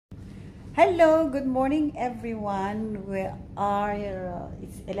Hello, good morning everyone. We are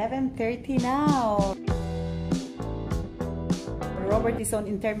it's 11:30 now. Robert is on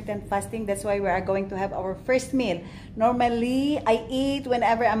intermittent fasting. That's why we are going to have our first meal. Normally, I eat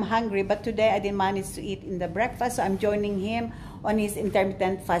whenever I'm hungry, but today I didn't manage to eat in the breakfast, so I'm joining him on his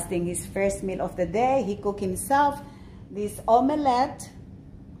intermittent fasting. His first meal of the day, he cooked himself this omelette.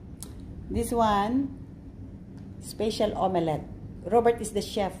 This one, special omelette. Robert is the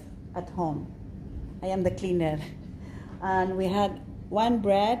chef at home. I am the cleaner. And we had one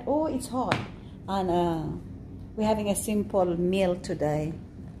bread. Oh, it's hot. And we're having a simple meal today.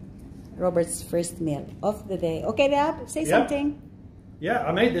 Robert's first meal of the day. Okay, Dad, say something. Yeah,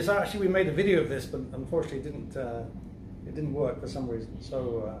 I made this. Actually, we made a video of this, but unfortunately it didn't work for some reason.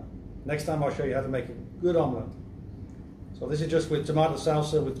 So next time I'll show you how to make a good omelette. So this is just with tomato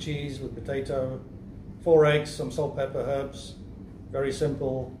salsa, with cheese, with potato, 4 eggs, some salt, pepper, herbs. Very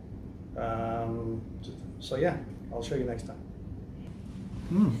simple. So yeah, I'll show you next time.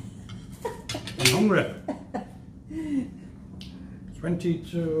 I'm hungry. 20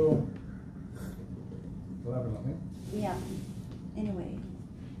 to 11, I think. Yeah. Anyway.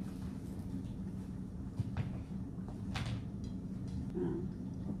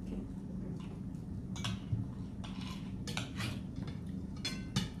 Okay.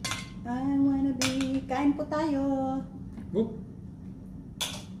 I wanna be. Kain po tayo. Ooh.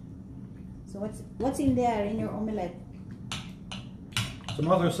 So what's in there in your omelette?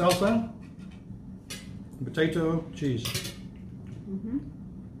 Tomato salsa, potato, cheese.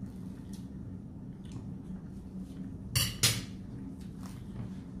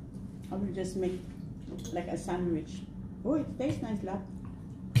 I will just make like a sandwich. Oh, it tastes nice, love.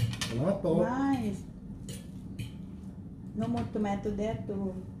 Tomato. Nice. No more tomato there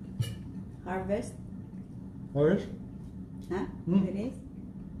to harvest. Oh, yes? Huh? It is?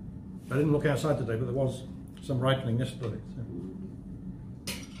 I didn't look outside today, but there was some ripening yesterday. So.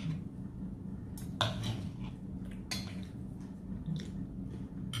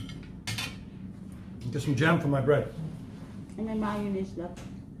 Get some jam for my bread. And then mayonnaise, love.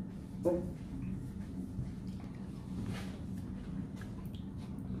 Oh.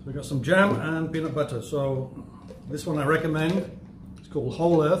 So we got some jam and peanut butter. So this one I recommend. It's called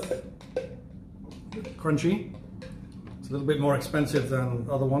Whole Earth. Crunchy. It's a little bit more expensive than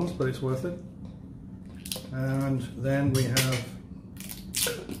other ones, but it's worth it. And then we have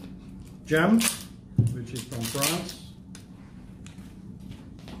jam, which is from France.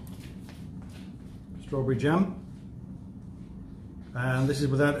 Strawberry jam. And this is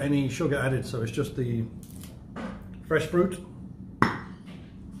without any sugar added, so it's just the fresh fruit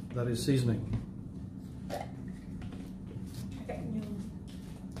that is seasoning.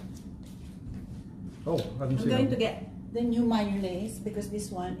 Oh, I didn't see that. I'm going to get the new mayonnaise because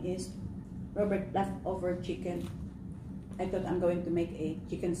this one is Robert leftover chicken. I thought I'm going to make a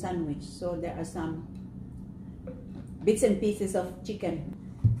chicken sandwich, so there are some bits and pieces of chicken.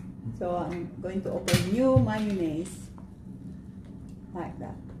 So I'm going to open new mayonnaise like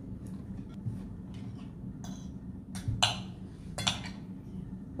that.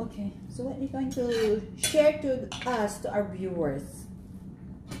 Okay, so what are you going to share to us, to our viewers?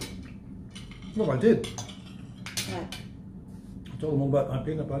 Well, I did. What? I told them all about my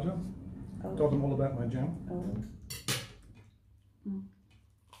peanut butter. Oh. Told them all about my jam. Oh.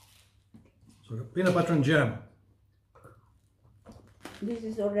 So we've got peanut butter and jam. This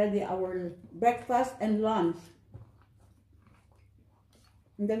is already our breakfast and lunch.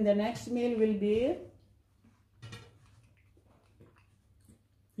 And then the next meal will be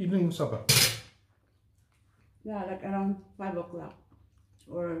Evening supper. yeah, like around 5 o'clock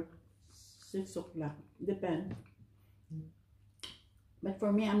or 6 o'clock, depend. But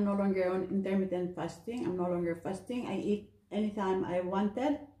for me, I'm no longer on intermittent fasting. I'm no longer fasting. I eat anytime I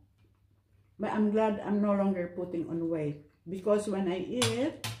wanted. But I'm glad I'm no longer putting on weight. Because when I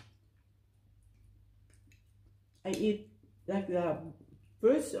eat like the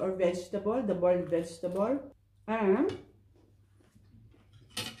fruits or vegetable, the boiled vegetable, and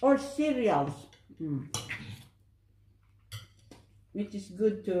or cereals, which is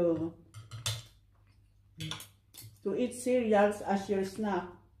good to eat cereals as your snack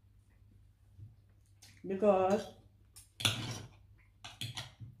because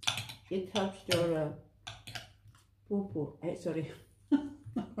it helps your poo-poo. Sorry.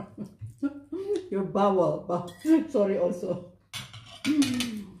 Your bowel. Sorry also.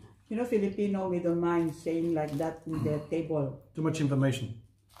 You know, Filipino, we don't mind saying like that in the table. Too much information.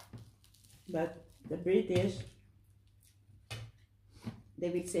 But the British, they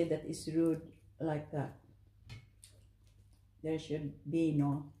will say that it's rude like that. There should be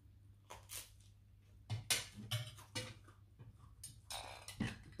no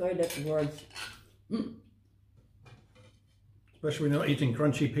toilet words. Especially when you're not eating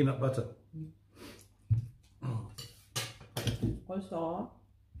crunchy peanut butter. Also,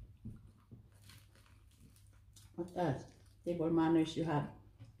 what else? Table manners you have.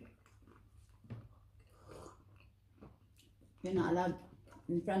 You're not allowed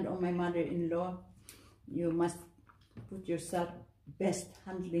in front of my mother-in-law. You must put yourself best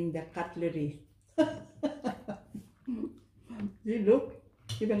handling the cutlery. See, look,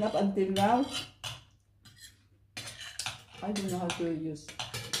 even up until now, I don't know how to use.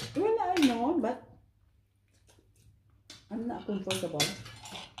 Well, I know, but I'm not comfortable,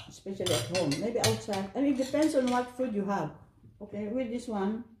 especially at home. Maybe outside. I mean, it depends on what food you have. Okay, with this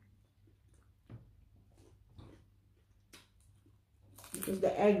one, because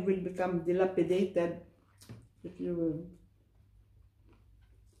the egg will become dilapidated if you will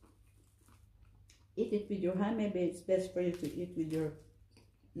eat it with your hand. Maybe it's best for you to eat with your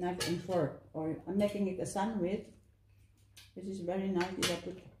knife and fork. Or I'm making it a sandwich. This is very nice if I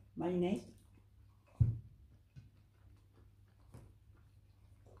put mayonnaise.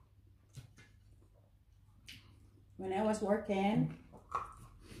 When I was working,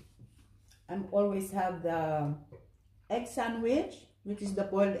 I always have the egg sandwich, which is the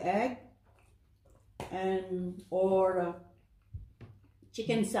boiled egg, and or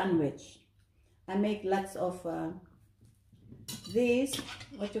chicken sandwich. I make lots of this,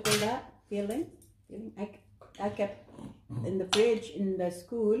 what you call that, filling. I kept in the fridge in the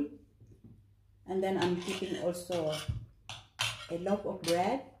school, and then I'm keeping also a loaf of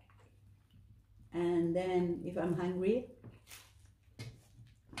bread. And then if I'm hungry,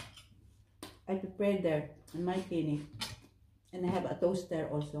 I prepare there in my clinic. And I have a toaster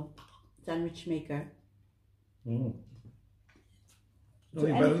also, sandwich maker. Mm.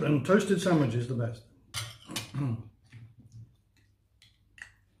 Nothing better than toasted sandwiches, the best.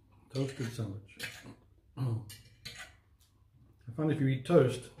 Toasted sandwich. I find if you eat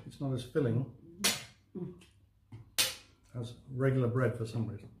toast, it's not as filling as regular bread for some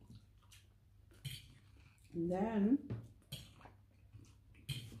reason. And then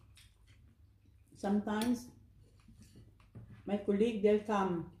sometimes my colleague, they'll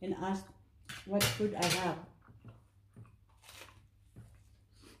come and ask what food I have.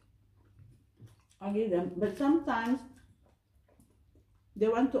 I give them, but sometimes they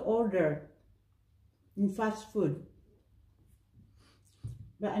want to order in fast food,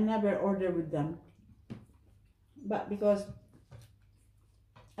 but I never order with them. But because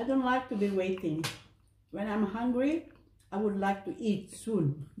I don't like to be waiting. When I'm hungry, I would like to eat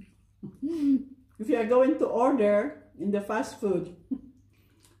soon. If you are going to order in the fast food,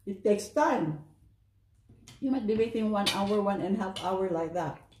 it takes time. You might be waiting 1 hour, 1.5 hours like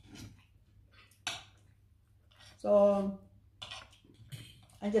that. So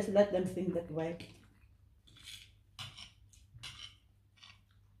I just let them think that way.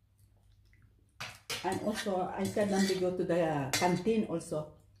 And also, I tell them to go to the canteen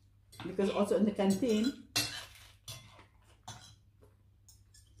also. Because also in the canteen,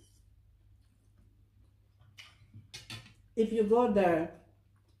 if you go there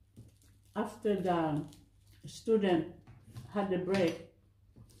after the student had the break,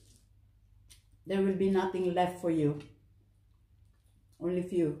 there will be nothing left for you, only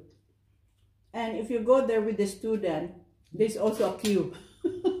few. And if you go there with the student, there's also a queue.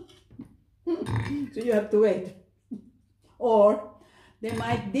 So you have to wait. Or they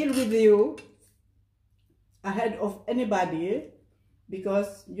might deal with you ahead of anybody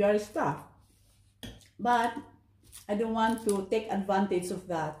because you are staff. But I don't want to take advantage of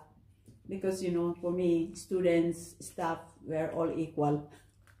that because, you know, for me, students, staff, we're all equal.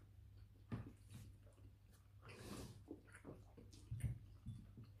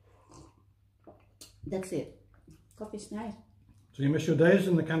 That's it. Coffee's nice. So you miss your days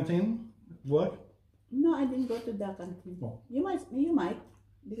in the canteen work? No, I didn't go to the canteen. Oh. You might,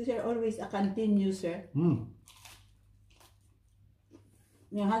 because you're always a canteen user. Mm.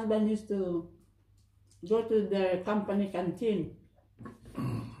 My husband used to go to the company canteen.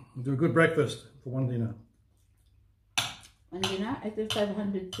 Do a good breakfast for one dinner. One dinner? I think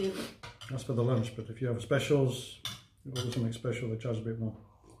 500 too. That's for the lunch, but if you have specials, you order something special, they charge a bit more.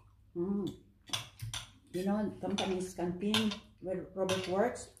 Mm. You know, company's canteen where Robert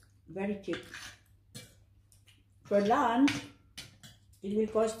works, very cheap. For lunch, it will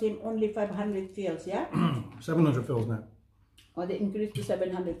cost him only 500 fills, yeah? 700 fills now. Or they increased to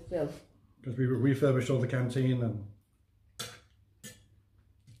 700 fills. Because we refurbished all the canteen and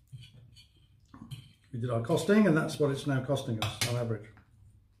we did our costing, and that's what it's now costing us on average.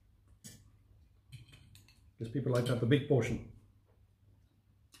 Because people like to have the big portion.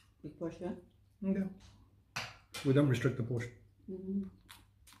 Big portion? Okay. We don't restrict the portion.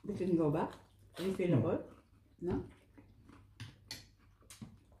 We can go back. Refillable? No?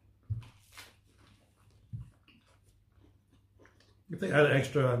 If they add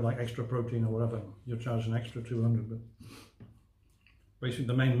extra, like extra protein or whatever, you'll charge an extra 200. But basically,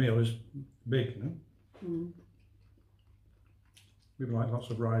 the main meal is big, you know. People like lots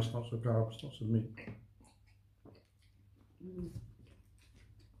of rice, lots of carbs, lots of meat.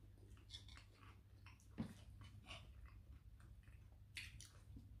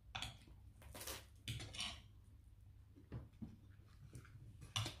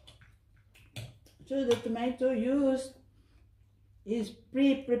 So the tomato used is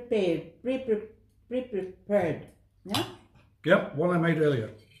pre-prepared, yeah? Yep, one I made earlier.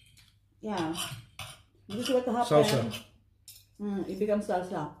 Yeah. This is what happens. Salsa. It becomes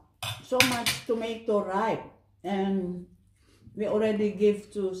salsa. So much tomato ripe, and we already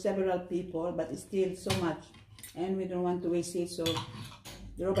give to several people, but it's still so much, and we don't want to waste it. So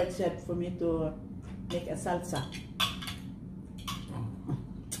Robert said for me to make a salsa.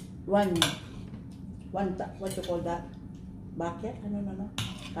 What you call that? Bucket? I don't know.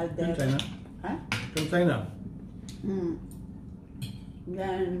 Caldera. Container. Huh? Container.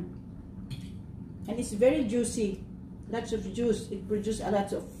 Then, and it's very juicy. Lots of juice. It produces a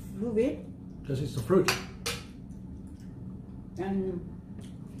lot of fluid. Because it's the fruit. And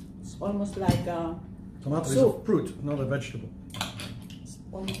it's almost like a Tomato is soup. a fruit, not a vegetable. It's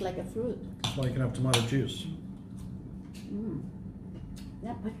almost like a fruit. That's why you can have tomato juice.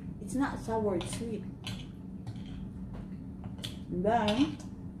 Yeah, but it's not sour, it's sweet. And then,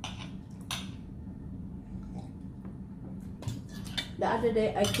 the other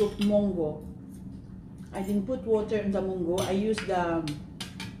day I cooked mongo. I didn't put water in the mongo. I used the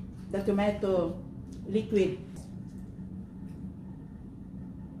tomato liquid.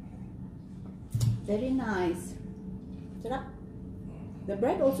 Very nice. Sarap. The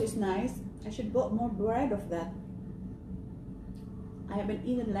bread also is nice. I should bought more bread of that. I haven't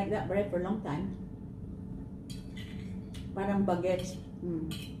eaten like that bread for a long time. Parang baguettes.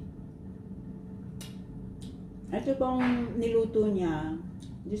 Ito pong niluto niya.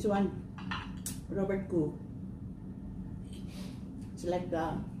 This one, Robert cooked. It's like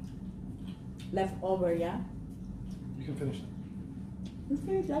the leftover, yeah? You can finish it. You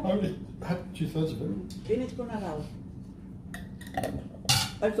finish that? I already had 2/3 of it. Finish ko na raw.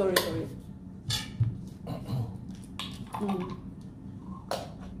 Oh, sorry.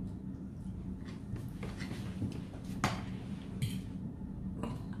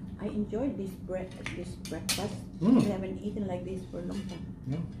 I enjoyed this breakfast. We haven't eaten like this for a long time.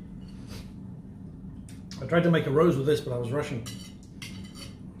 Yeah. I tried to make a rose with this, but I was rushing.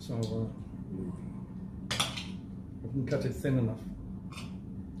 So I didn't cut it thin enough.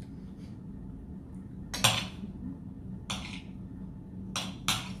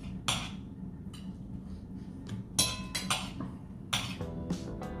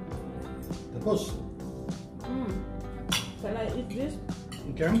 Tapos. Shall I eat this?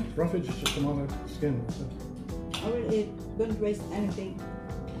 You can. Roughage is just tomato skin. So. I will eat. Don't waste anything.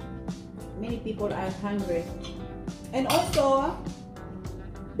 Many people are hungry. And also,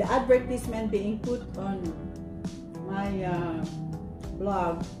 the advertisement being put on my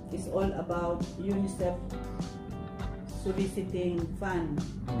blog is all about UNICEF soliciting funds,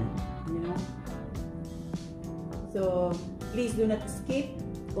 you know. So please do not skip,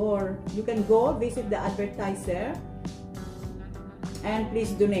 or you can go visit the advertiser and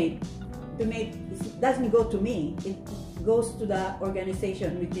please donate. Donate, it doesn't go to me, it goes to the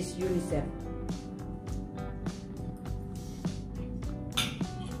organization, which is UNICEF.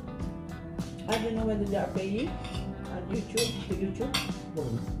 I don't know whether they are paying on YouTube, to YouTube. Well,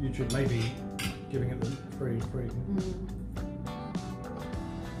 YouTube may be giving it free.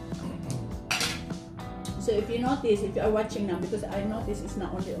 So if you notice, if you are watching now, because I notice it's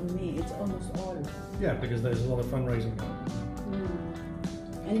not only on me, it's almost all. Yeah, because there's a lot of fundraising going on.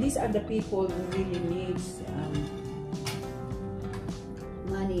 And these are the people who really needs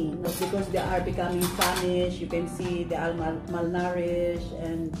money, not because they are becoming famished. You can see they are malnourished,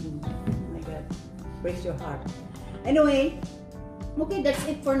 and oh my God, breaks your heart. Anyway, okay, that's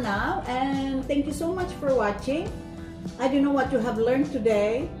it for now, and thank you so much for watching. I don't know what you have learned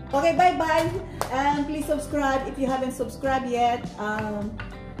today. Okay, bye-bye, and please subscribe if you haven't subscribed yet.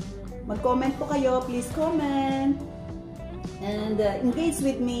 Mag-comment po kayo, please comment. And engage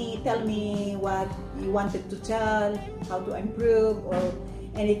with me, tell me what you wanted to tell, how to improve, or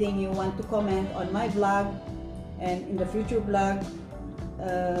anything you want to comment on my vlog and in the future vlog.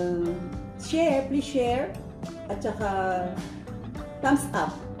 Share, please share, at saka thumbs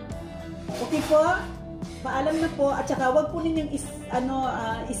up Okay po? Paalam na po. At saka wag po ninyong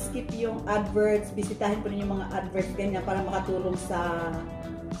skip yung adverts. Bisitahin po ninyo yung mga adverts ganyan para makatulong sa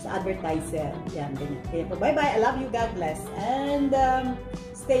advertiser. Yan, ganyan. Kaya po, bye-bye. I love you. God bless. And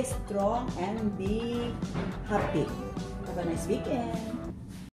stay strong and be happy. Have a nice weekend.